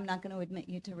 saying I'm not going to admit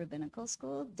you to rabbinical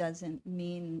school doesn't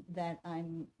mean that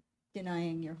I'm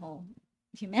denying your whole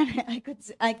humanity.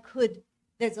 I could,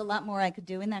 there's a lot more I could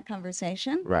do in that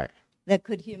conversation Right. that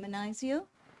could humanize you.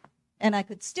 And I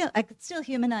could still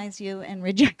humanize you and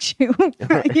reject you,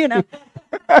 you know.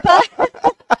 But,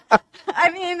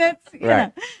 I mean, it's, you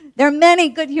know, there are many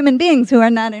good human beings who are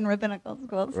not in rabbinical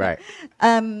schools. Right.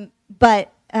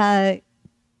 But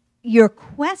your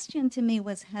question to me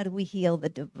was, how do we heal the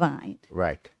divide?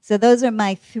 Right. So those are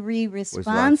my 3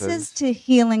 responses to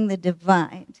healing the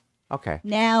divide. Okay.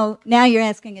 Now you're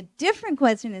asking a different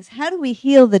question: is how do we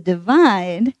heal the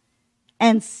divide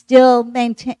and still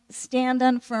stand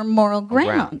on firm moral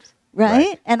ground,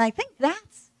 right? And I think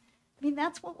that's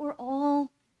what we're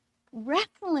all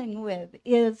wrestling with,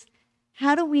 is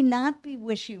how do we not be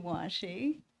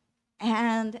wishy-washy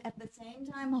and at the same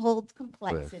time hold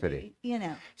complexity, you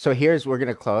know? So we're going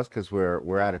to close because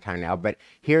we're out of time now, but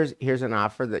here's an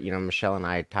offer that, you know, Michelle and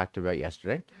I talked about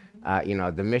yesterday. You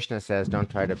know, the Mishnah says, don't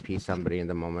try to appease somebody in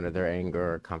the moment of their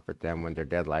anger or comfort them when their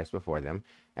dead lies before them.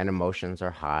 And emotions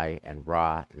are high and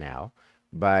raw now.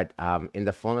 But in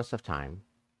the fullness of time,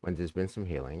 when there's been some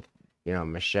healing, you know,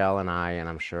 Michelle and I, and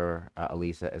I'm sure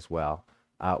Elisa as well,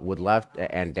 would love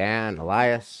to, and Dan,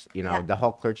 Elias, you know, the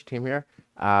whole clergy team here,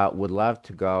 would love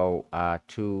to go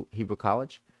to Hebrew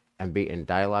College and be in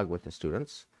dialogue with the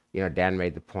students. You know, Dan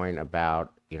made the point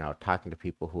about, you know, talking to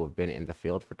people who have been in the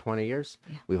field for 20 years.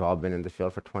 Yeah. We've all been in the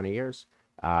field for 20 years.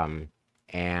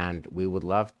 And we would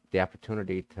love the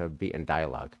opportunity to be in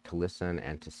dialogue, to listen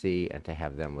and to see, and to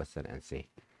have them listen and see.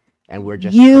 And we're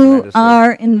just you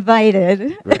are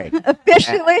invited. Right.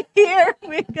 Officially here.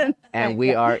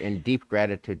 We are in deep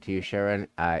gratitude to you, Sharon.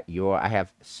 I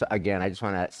just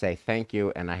want to say thank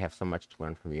you, and I have so much to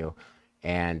learn from you.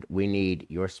 And we need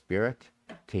your spirit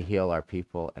to heal our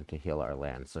people and to heal our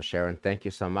land. So, Sharon, thank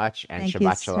you so much, and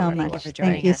Shabbat Shalom.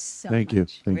 Thank you so much. Thank you.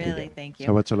 Really, thank you.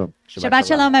 Shabbat Shalom. Shabbat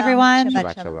Shalom, everyone.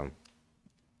 Shabbat Shalom.